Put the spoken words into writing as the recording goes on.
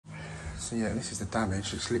So yeah, this is the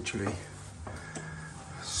damage. It's literally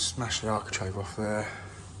smashed the architrave off there.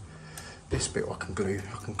 This bit I can glue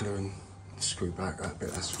and screw back. That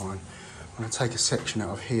bit, that's fine. I'm going to take a section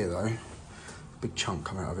out of here though. Big chunk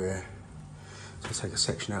come out of here. So I'll take a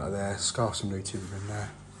section out of there, scarf some new timber in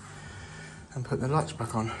there, and put the lights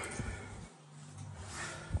back on.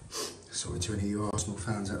 Sorry to any of you Arsenal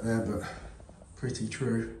fans out there, but pretty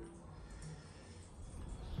true.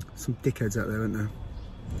 Some dickheads out there, aren't there?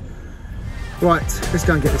 Right, let's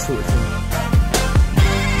go and get this sorted for them.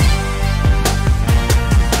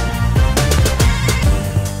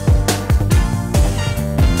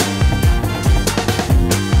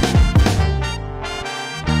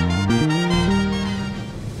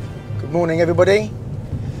 Good morning, everybody.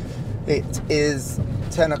 It is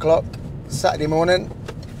 10 o'clock Saturday morning.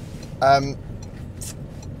 I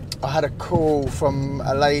had a call from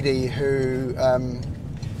a lady who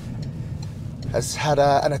has had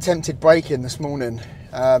an attempted break-in this morning.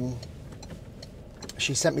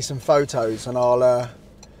 She sent me some photos, and I'll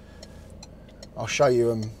show you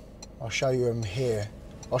them. I'll show you them here.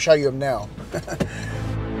 I'll show you them now.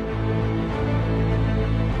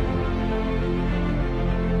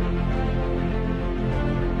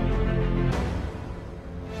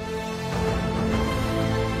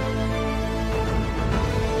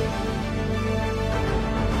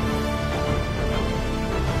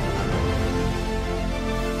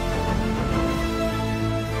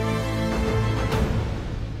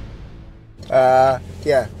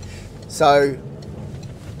 Yeah, so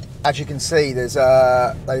as you can see, there's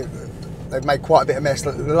they've made quite a bit of mess.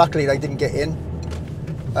 Luckily they didn't get in.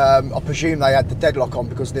 I presume they had the deadlock on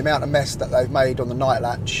because of the amount of mess that they've made on the night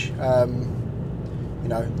latch. You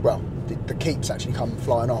know, well, the keeps actually come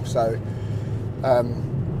flying off. So,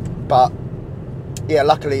 but yeah,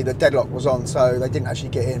 luckily the deadlock was on, so they didn't actually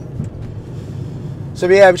get in. So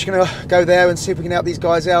yeah, we're just gonna go there and see if we can help these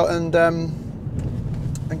guys out and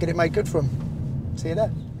get it made good for them. See you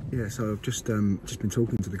there. Yeah, so I've just been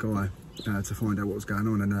talking to the guy to find out what was going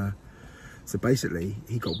on, and so basically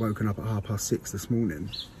he got woken up at 6:30 this morning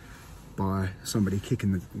by somebody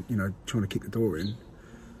kicking the, you know, trying to kick the door in.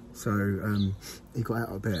 So he got out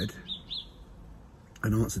of bed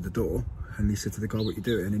and answered the door, and he said to the guy, "What you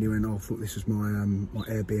doing?" And he went, "Oh, I thought this was my my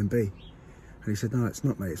Airbnb." And he said, "No, it's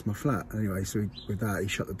not, mate. It's my flat." Anyway, so with that he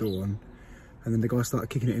shut the door, and then the guy started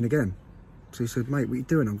kicking it in again. So he said, "Mate, what are you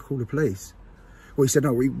doing? I'm gonna call the police." Well, he said,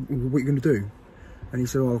 "No, what are you going to do?" And he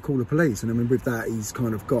said, "Oh, I'll call the police." And I mean, with that, he's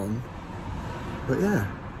kind of gone. But yeah,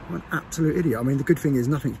 I'm an absolute idiot. I mean, the good thing is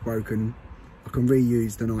nothing's broken. I can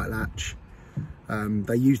reuse the night latch.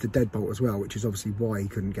 They used the deadbolt as well, which is obviously why he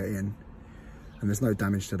couldn't get in. And there's no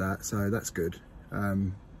damage to that, so that's good.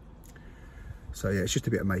 So yeah, it's just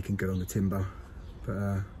a bit of making good on the timber.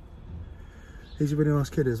 But he's a really nice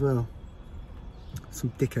kid as well.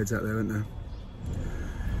 Some dickheads out there, aren't there?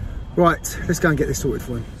 Right, let's go and get this sorted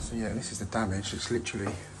for him. So yeah, this is the damage. It's literally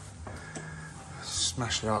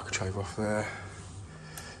smashed the architrave off there.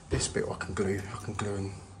 This bit I can glue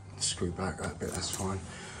and screw back. That bit, that's fine.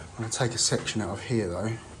 I'm going to take a section out of here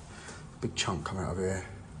though. Big chunk come out of here.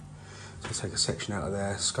 So I'll take a section out of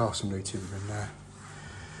there, scarf some new timber in there,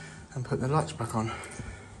 and put the lights back on.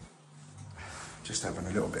 Just having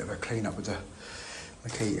a little bit of a clean up with the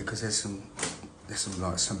Makita, because there's some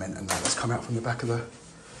like cement and that's come out from the back of the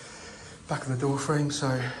door frame, so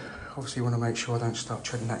obviously you want to make sure I don't start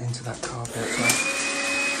treading that into that carpet. So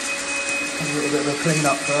a little bit of a clean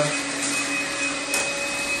up first.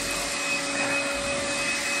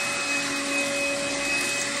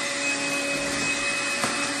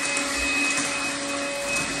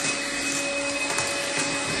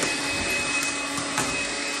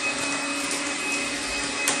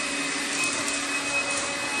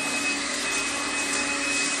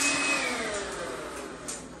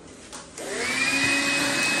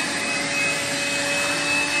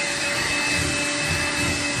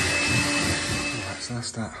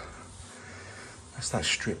 That's that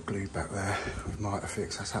strip glue back there with mitre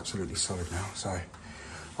fix. That's absolutely solid now. So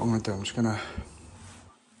what I'm going to do, I'm just going to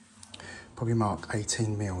probably mark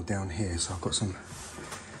 18mm down here. So I've got some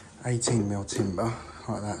 18mm timber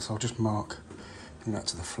like that. So I'll just mark, bring that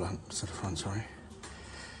to the front, sorry.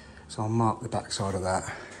 So I'll mark the back side of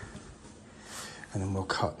that, and then we'll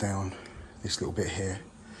cut down this little bit here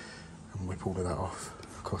and whip all of that off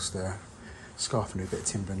across there. Scarf a new bit of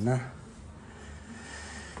timber in there.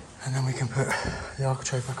 And then we can put the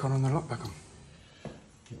architrave back on and the lock back on. A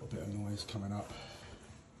little bit of noise coming up.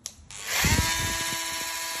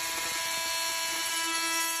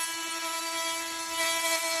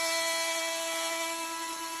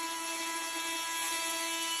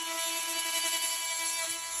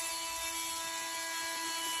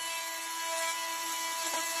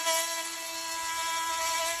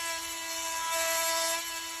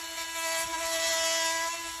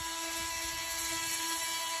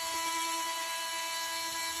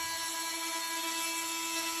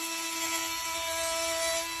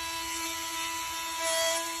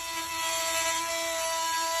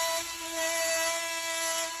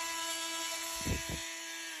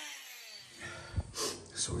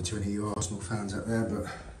 to any of you Arsenal fans out there, but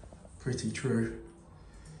pretty true.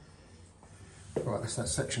 Right, that's that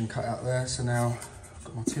section cut out there. So now I've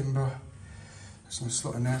got my timber. There's no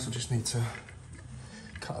slot in there, so I just need to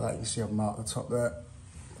cut that. You can see I've marked the top there.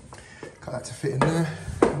 Cut that to fit in there,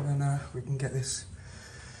 and then we can get this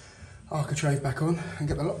architrave back on and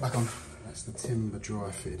get the lock back on. That's the timber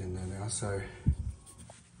dry fitted in there now, so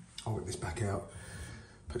I'll whip this back out,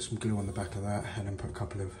 put some glue on the back of that, and then put a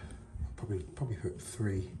couple of, probably put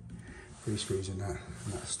three screws in that,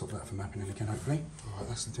 and that'll stop that from happening again, hopefully. Alright,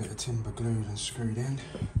 that's the timber glued and screwed in,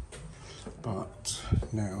 but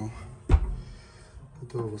now the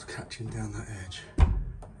door was catching down that edge.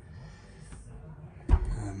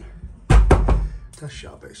 It does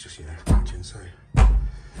shut, but it's just, yeah, catching, so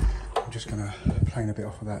I'm just gonna plane a bit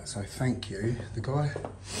off of that. So thank you, the guy.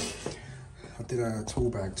 I did a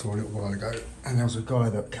tool bag tour a little while ago, and there was a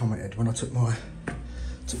guy that commented when I took my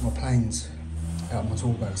planes out of my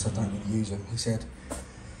tool bag, so I don't really use them. He said,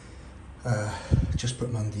 just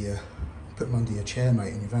put them under your chair,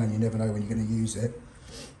 mate, in your van. You never know when you're going to use it.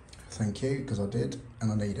 Thank you, because I did,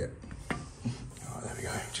 and I need it. Alright, there we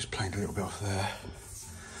go. Just planed a little bit off there,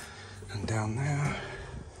 and down there,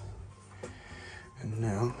 and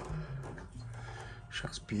now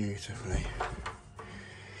shuts beautifully.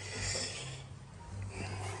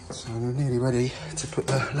 So I'm nearly ready to put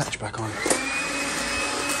the latch back on.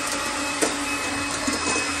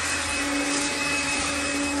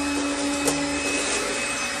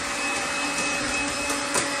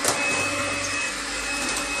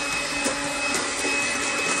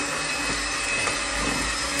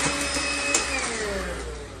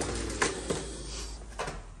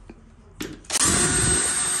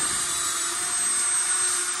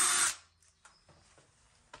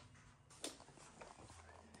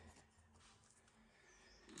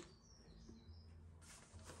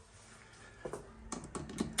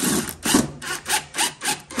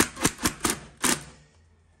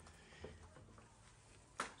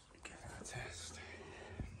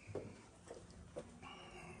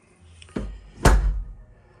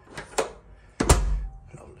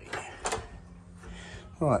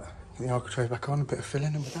 Right, get the architrave back on, a bit of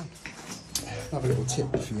filling, and we're done. Another little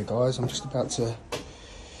tip for you guys. I'm just about to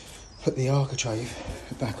put the architrave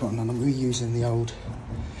back on, and I'm reusing the old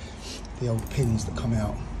pins that come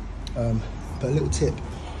out. But a little tip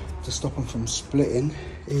to stop them from splitting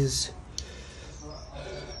is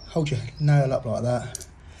hold your nail up like that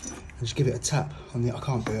and just give it a tap on the. I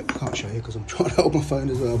can't do it. I can't show you because I'm trying to hold my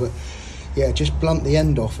phone as well. But yeah, just blunt the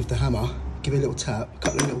end off with the hammer. Give it a little tap, a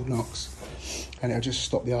couple of little knocks, and it'll just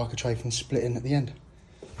stop the architrave from splitting at the end.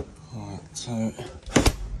 Alright, so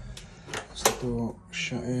that's the door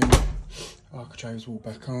shut in, architrave's all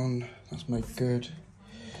back on, that's made good.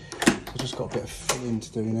 I've just got a bit of filling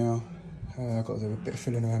to do now. I've got to do a bit of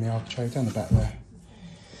filling around the architrave, down the back there,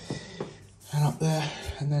 and up there,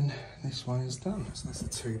 and then this one is done. So that's the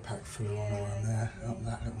 2-pack filler on around there, up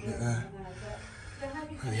that little bit there,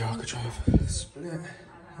 and the architrave split.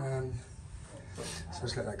 So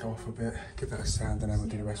just let that go off a bit, give that a sand, and then we'll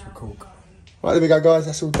do the rest with caulk. Right, there we go guys,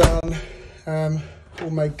 that's all done. All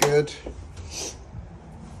made good.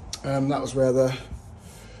 That was where the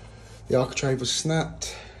architrave was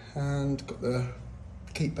snapped, and got the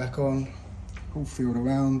keep back on, all filled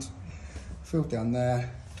around, filled down there,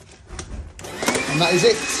 and that is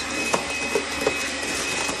it.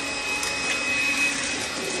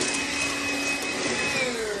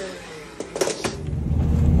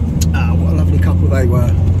 They were.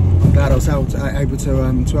 I'm glad I was able to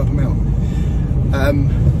help them out.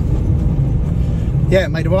 Yeah, it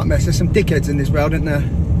made a right mess. There's some dickheads in this world, isn't there?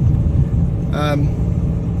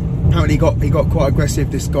 Apparently he got quite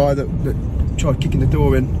aggressive, this guy that tried kicking the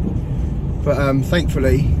door in. But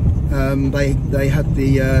thankfully they had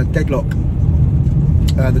the deadlock.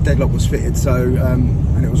 The deadlock was fitted, so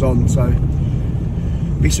and it was on. So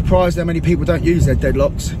be surprised how many people don't use their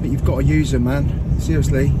deadlocks, but you've got to use them, man.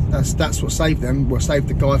 Seriously, that's what saved them. What saved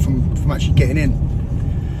the guy from actually getting in.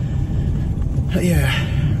 But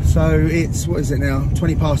yeah, so it's, what is it now?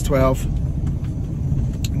 12:20.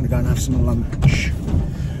 I'm gonna go and have some lunch.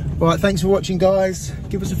 Right, thanks for watching, guys.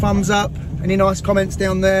 Give us a thumbs up. Any nice comments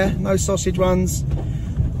down there? No sausage runs.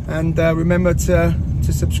 And remember to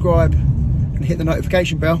subscribe and hit the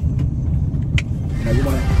notification bell. You know, you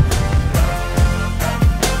want to